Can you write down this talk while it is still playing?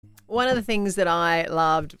One of the things that I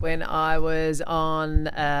loved when I was on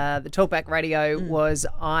the Talkback Radio was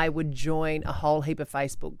I would join a whole heap of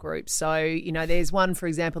Facebook groups. So, there's one, for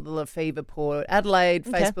example, the Lefevre Port Adelaide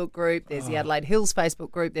Facebook group. There's the Adelaide Hills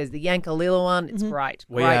Facebook group. There's the Yankalilla one. It's great.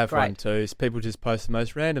 We have one too. People just post the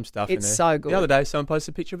most random stuff in there. It's so good. The other day, someone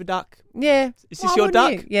posted a picture of a duck. Yeah. Is this your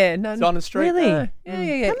duck? Yeah. No. It's on the street. Really?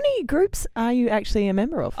 Yeah. How many groups are you actually a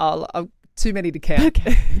member of? Too many to count.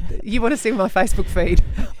 You want to see my Facebook feed?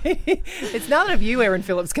 It's none of you, Erin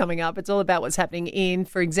Phillips, coming up. It's all about what's happening in,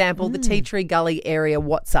 for example, the Tea Tree Gully area.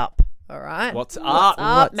 What's up? All right. What's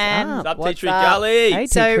up, man? What's up, Tea Tree Gully? Hey,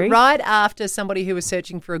 So Tea Tree. right after somebody who was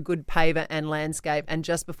searching for a good paver and landscape, and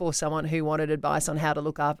just before someone who wanted advice on how to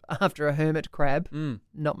look after a hermit crab,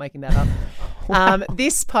 not making that up,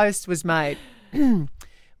 this post was made.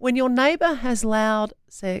 When your neighbour has loud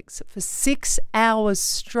sex for 6 hours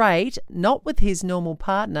straight, not with his normal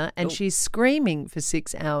partner, and she's screaming for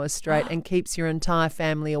 6 hours straight and keeps your entire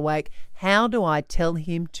family awake, how do I tell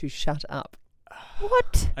him to shut up?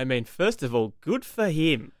 What? I mean, first of all, good for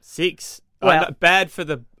him. 6. Well- Bad for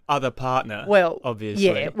the other partner. Well, obviously.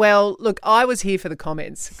 Yeah. Well, look, I was here for the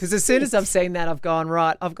comments because as soon as I've seen that, I've gone,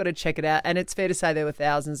 right, I've got to check it out. And it's fair to say there were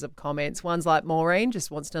thousands of comments. One's like, Maureen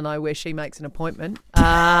just wants to know where she makes an appointment.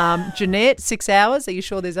 Jeanette, 6 hours. Are you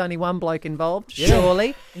sure there's only one bloke involved? Yeah.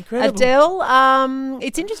 Surely. Incredible. Adele,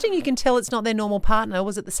 it's interesting you can tell it's not their normal partner.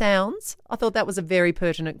 Was it the sounds? I thought that was a very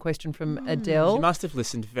pertinent question from Adele. She must have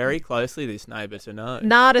listened very closely, this neighbour, to know.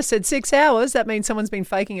 Nada said 6 hours. That means someone's been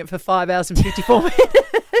faking it for 5 hours and 54 minutes.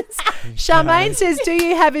 Charmaine says, do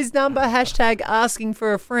you have his number? Hashtag asking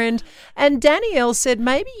for a friend. And Danielle said,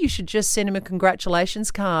 maybe you should just send him a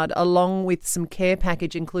congratulations card along with some care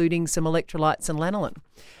package, including some electrolytes and lanolin.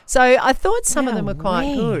 So I thought some of them were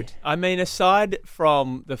quite good. I mean, aside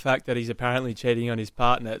from the fact that he's apparently cheating on his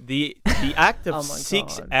partner, the act of Oh my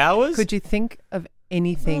 6 God. hours... Could you think of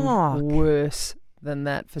anything Oh, worse than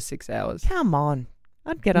that for 6 hours? Come on.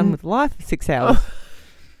 I'd get on with life for 6 hours.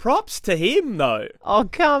 Props to him, though. Oh,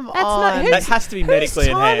 come That's on. not That has to be medically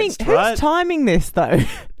enhanced, right? Who's timing this, though?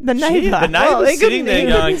 The neighbour. the neighbour. Well, he sitting there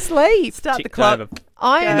couldn't going, sleep. Start the tick clock. over.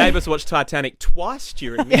 I Neighbours watched Titanic twice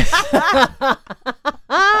during this.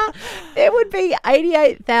 There would be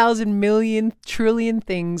 88,000 million trillion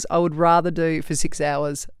things I would rather do for 6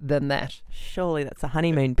 hours than that. Surely that's a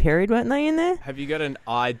honeymoon period, weren't they in there? Have you got an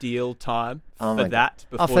ideal time Oh my for that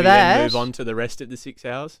before for you that? then move on to the rest of the 6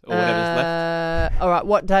 hours or whatever's left? All right,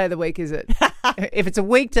 what day of the week is it? If it's a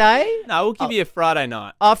weekday, No, we'll give you a Friday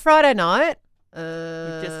night. Friday night. We've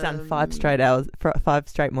just done 5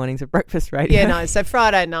 straight mornings of breakfast radio. Yeah, no, so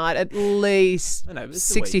Friday night at least I know, but it's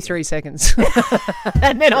the 63 seconds.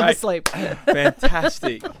 And then I'm Right. asleep.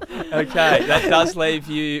 Fantastic. Okay, that does leave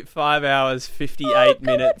you 5 hours, 58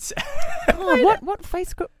 minutes. Oh, what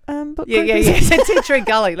Facebook book Yeah, group yeah, is yeah. it? So Tea Tree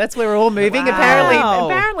Gully, that's where we're all moving. Wow.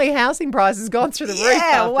 Apparently housing prices gone through the roof.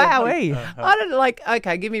 Yeah, after- wowee. I don't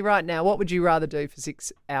okay, give me right now. What would you rather do for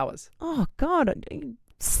 6 hours? Oh, God.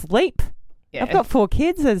 Sleep. Yeah. I've got 4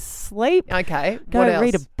 kids. There's sleep. Okay. Go what else?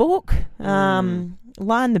 read a book. Lie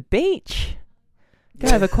on the beach. Go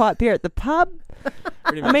have a quiet beer at the pub.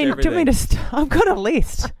 Pretty much I mean, do you want me everything. to I've got a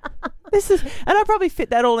list. And I'll probably fit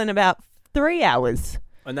that all in about 3 hours.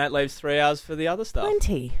 And that leaves 3 hours for the other stuff.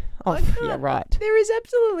 20. Oh, I can't- yeah, right. There is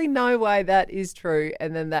absolutely no way that is true,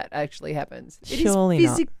 and then that actually happens. It Surely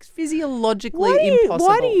is not. physiologically impossible.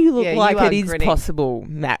 Why do you look Yeah, like are it is grinning. possible,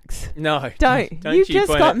 Max? No. Don't you you just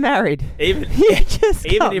point got it. married. Even You just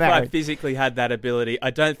even got if I married. physically had that ability,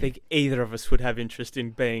 I don't think either of us would have interest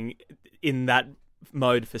in being in that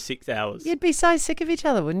mode for 6 hours. You'd be so sick of each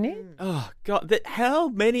other, wouldn't you? Oh, God. How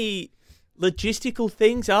many logistical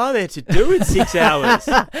things are there to do in 6 hours?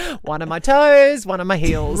 One of my toes, one of my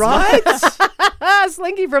heels. Right?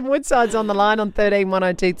 Slinky from Woodside's on the line on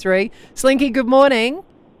 131023. Slinky, good morning.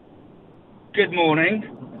 Good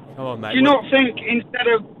morning. Come on, mate. Do you not think, instead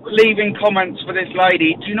of leaving comments for this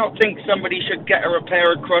lady, do you not think somebody should get her a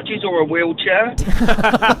pair of crutches or a wheelchair?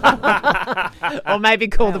 Or maybe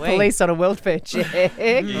call the Wowee. police on a welfare check.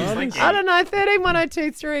 Slinky. I don't know,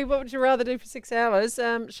 131023. What would you rather do for 6 hours?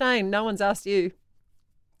 Shane, no one's asked you.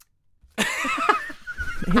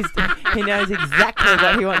 He knows exactly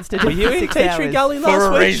what he wants to do. Were you for in 6 Tea Tree hours. Gully last For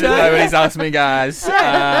a week, reason Shane? nobody's asked me, guys. All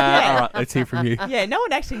right, let's hear from you. Yeah, no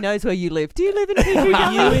one actually knows where you live. Do you live in Tea Tree Were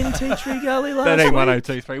Gully? you in Tea Tree Gully last week?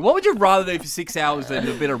 131023. What would you rather do for 6 hours than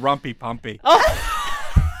a bit of rumpy pumpy?